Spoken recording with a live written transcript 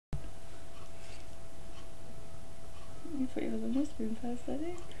You put yours on your spoon first, don't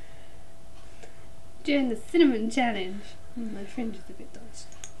you? Doing the cinnamon challenge. My fringe is a bit dodged.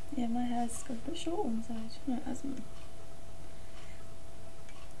 Yeah, my hair's got a bit short on the side. No, it hasn't.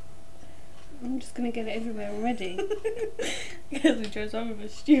 I'm just gonna get it everywhere already. Because we chose one with a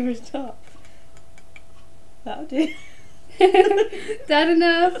stupid top. That'll do. That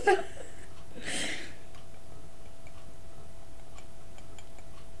enough?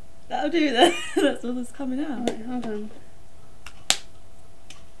 That'll do then. That's all that's coming out. Right, hold on.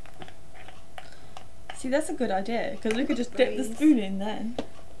 See, that's a good idea, because we could just dip the spoon in then.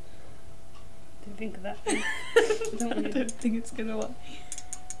 Didn't think of that. I don't think it's going to work.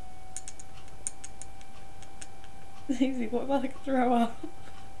 Easy, what about I could throw up?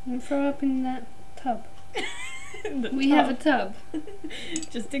 I'm gonna throw up in that tub. We tub. have a tub.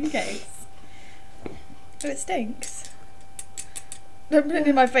 Just in case. Oh, it stinks. Don't put it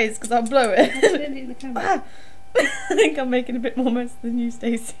in my face because I'll blow it. I'll put it in the camera. I think I'm making a bit more mess than you,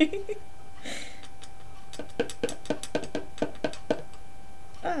 Stacey.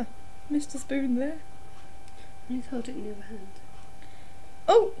 Missed a spoon there. Let's hold it in the other hand.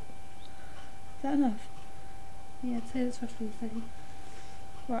 Oh! Is that enough? Yeah, I'd say that's roughly the same.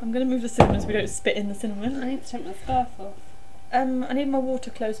 Right, I'm going to move the cinnamon so we don't spit in the cinnamon. I need to take my scarf off. I need my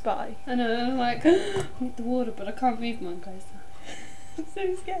water close by. I know, I'm like, I need the water, but I can't move mine closer. I'm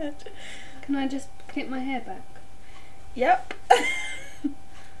so scared. Can I just clip my hair back? Yep.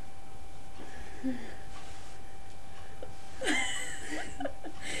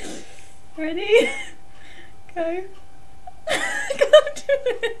 Ready? Go. I can't do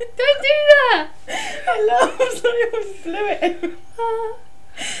it. Don't do that! I laughed, so I almost blew it.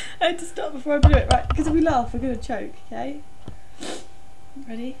 I had to stop before I blew it. Right, because if we laugh, we're going to choke, okay?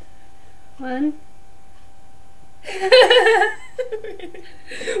 Ready? 1.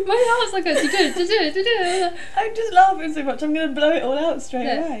 My heart's like a I'm just laughing so much, I'm going to blow it all out straight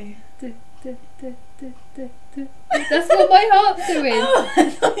away. That's what my heart's doing. Oh, I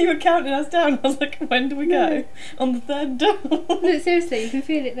thought you were counting us down. I was like, when do we go? On the third down. No, seriously, you can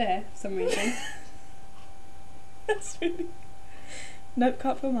feel it there for some reason. That's really... Nope,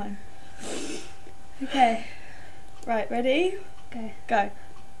 can't feel mine. Okay. Right, ready? Okay. Go.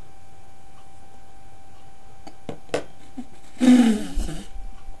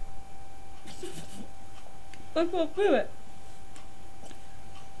 I can't feel it.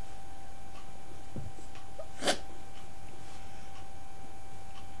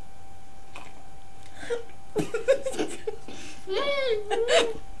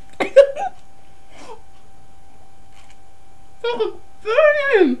 Fucking burn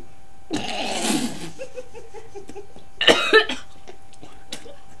him!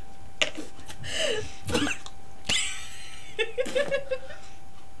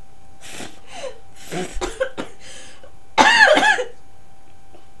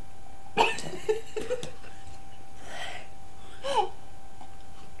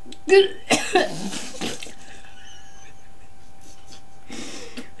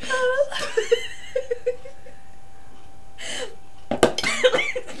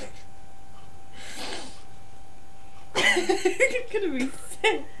 You're gonna be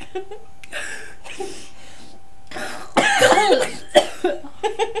sick.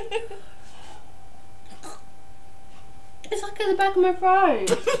 It's like in the back of my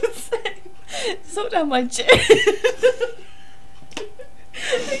throat. It's all down my chin.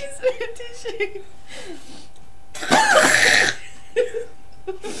 Use tissue.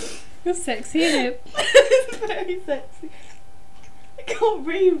 You're sexy, innit? It's very sexy. I can't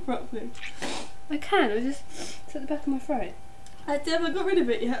breathe properly. I can, it's at the back of my throat. I haven't got rid of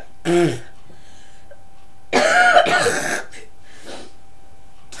it yet. I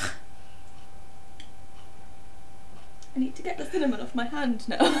need to get the cinnamon off my hand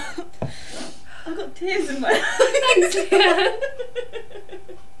now. I've got tears in my eyes. Thanks, yeah.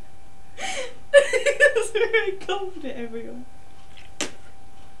 That's very confident, everyone.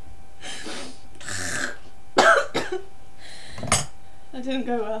 That didn't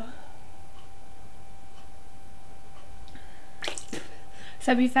go well.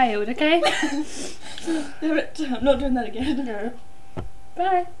 So we failed, okay? I'm not doing that again. No.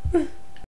 Bye.